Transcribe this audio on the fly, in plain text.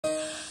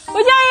吴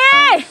小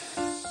姨，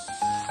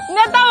你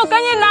来帮我赶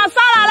紧拿沙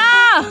拉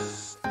啦！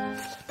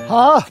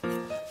好，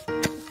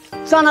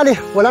上那里，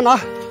我来拿。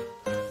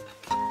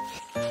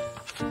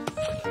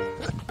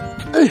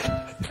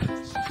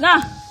那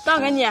倒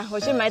给你，我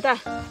去买菜。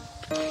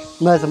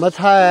买什么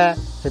菜？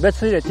随便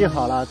吃一点就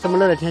好了。这么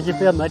热的天气，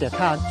非要买点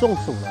菜，中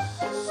暑了。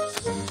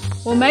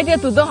我买点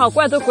土豆好，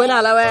怪都回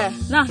来了喂。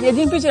那眼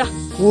睛闭起来。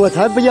我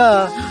才不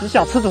要！你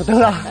想吃土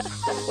豆啊？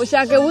我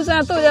想给吴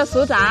山豆家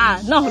手掌。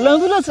那人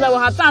都热起来，我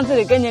还站这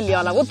里跟你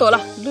聊了。我走了，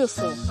热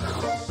死我。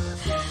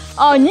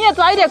哦，你也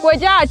早一点回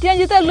家，天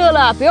气太热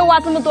了，不要挖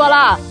这么多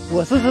了。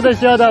我是吃得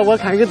消的，我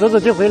砍个走走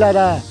就回来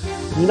的。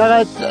你那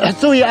个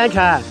注意安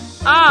全。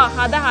啊、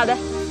好的好的。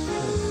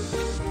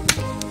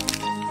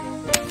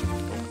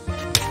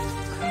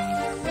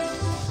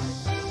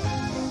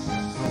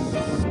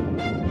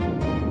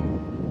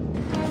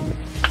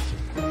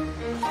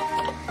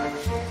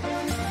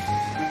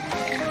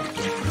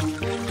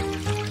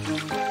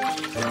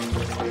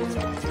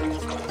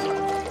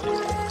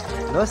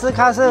罗斯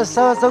开始吃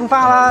中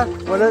饭了，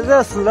我都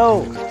热死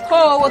喽！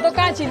哦，我都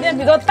刚起电，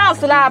鼻头大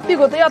死了，屁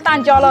股都要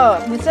蛋焦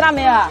了。你吃了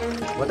没有？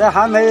我都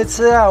还没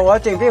吃，我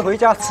准备回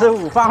家吃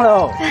午饭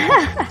喽。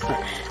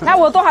那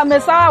我都还没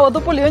烧啊，我都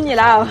不留你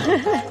了。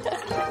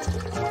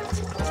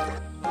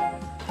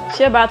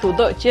先把土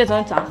豆切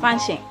成长方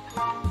形，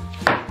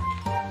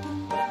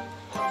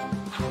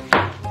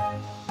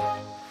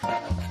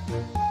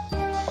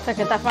再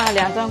给它放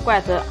2张罐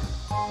头，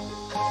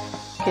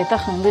给它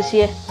横着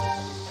切。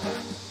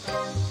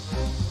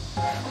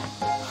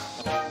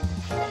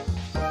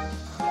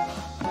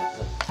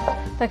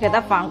再给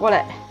它反过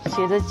来，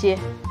斜着切。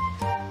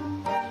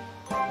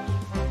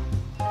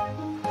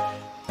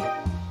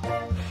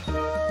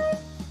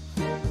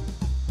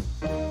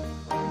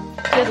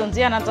切成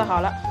这样的就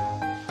好了。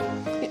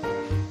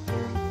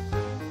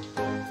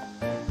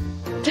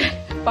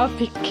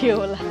BBQ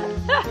了。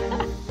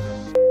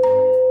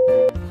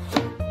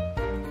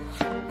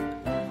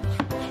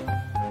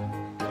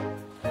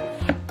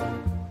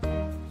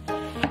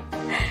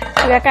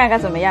这个看看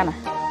怎么样呢？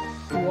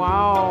哇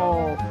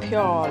哦，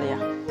漂亮！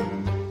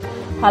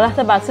好了，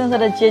再把剩下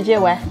的切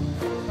完，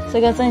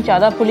这个剩小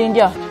的不拎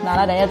掉，拿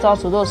来等下烧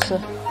土豆吃。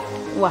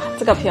哇，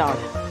这个漂亮！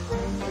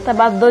再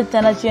把土豆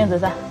粘到卷子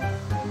上，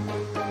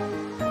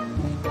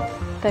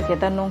再给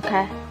它弄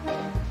开。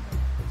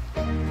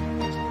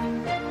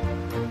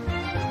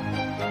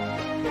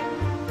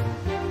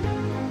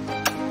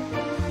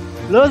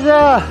罗子，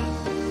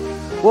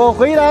我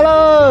回来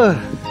了。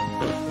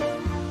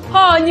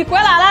哦，你回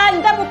来了！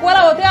你再不回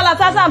来，我都要来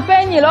山上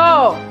背你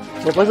喽。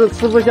我不是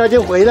吃不消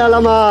就回来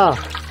了吗？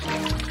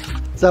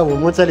在我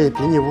们这里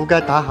比你乌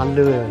干达还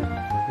热，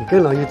你更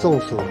容易中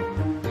暑。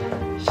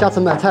下次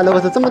买菜如果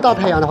是这么大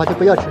太阳的话，就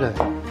不要去了。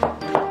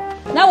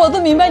那我都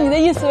明白你的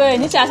意思喂，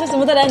你想吃什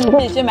么再来你自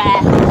己去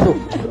买。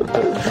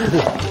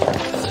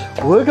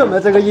我可没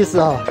这个意思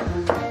啊。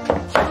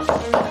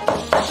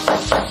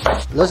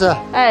罗斯，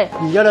哎，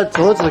你要的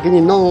桌子给你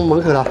弄门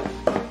口了，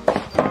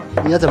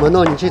你要怎么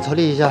弄？你去处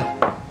理一下。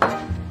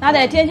那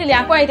等天气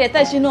凉快一点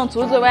再去弄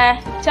竹子喂，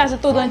下次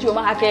冻成酒我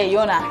们还可以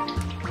用呢。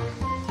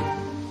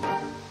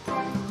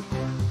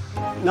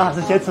那还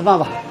是先吃饭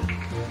吧，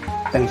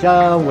等下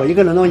我一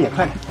个人弄也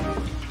快。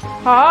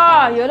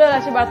好，有热了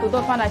就把土豆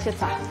放那去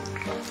炒，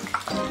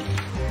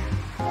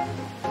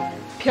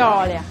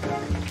漂亮。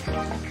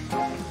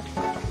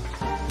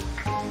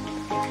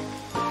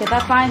给它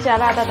翻一下，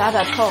让它打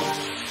透。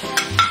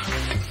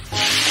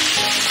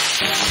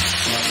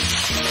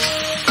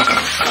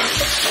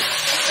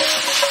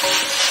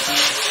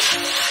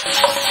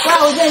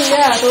哇，我见你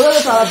土豆都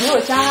炒得比我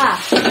香啊！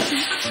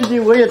毕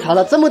竟我也炒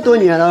了这么多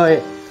年了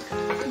喂。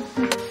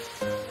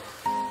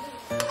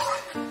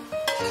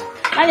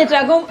那你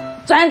转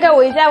给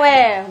我一下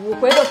喂，我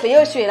回头没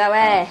有水了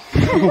喂。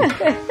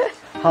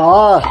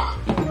好，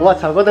我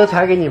炒过都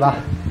传给你吧，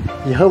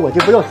以后我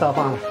就不用烧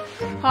饭了。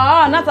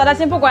好，那早了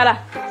先不管了，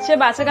先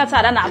把这个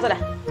炒的拿出来。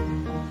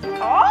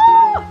哦，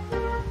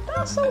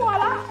当是我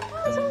了，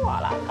当是我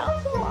了，当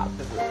是我了。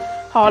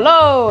好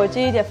喽，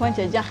接一点番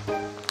茄酱。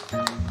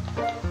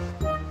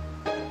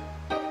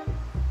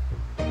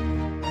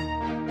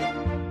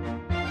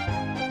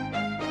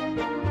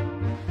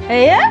哎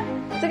呀，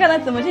这个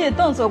人怎么自己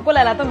动手过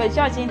来了，都没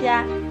叫今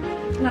天？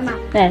妈妈，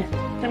哎，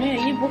怎么有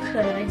一股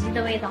可乐鸡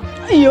的味道？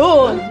哎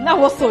呦，那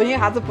我手艺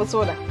还是不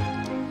错的。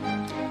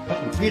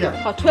挺脆的，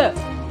好脆。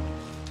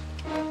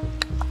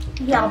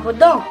咬不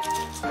动。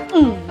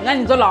那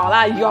你就老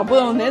了，咬不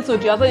动，哪手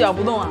主要是咬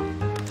不动啊？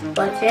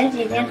我前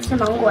几天吃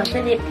芒果，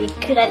身体比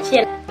去了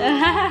气了。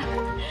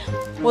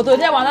我昨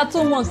天晚上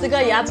做梦，这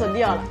个牙齿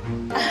掉了。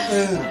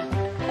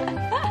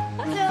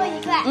最后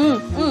一块。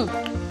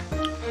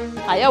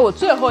还要我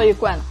最后一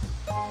罐了。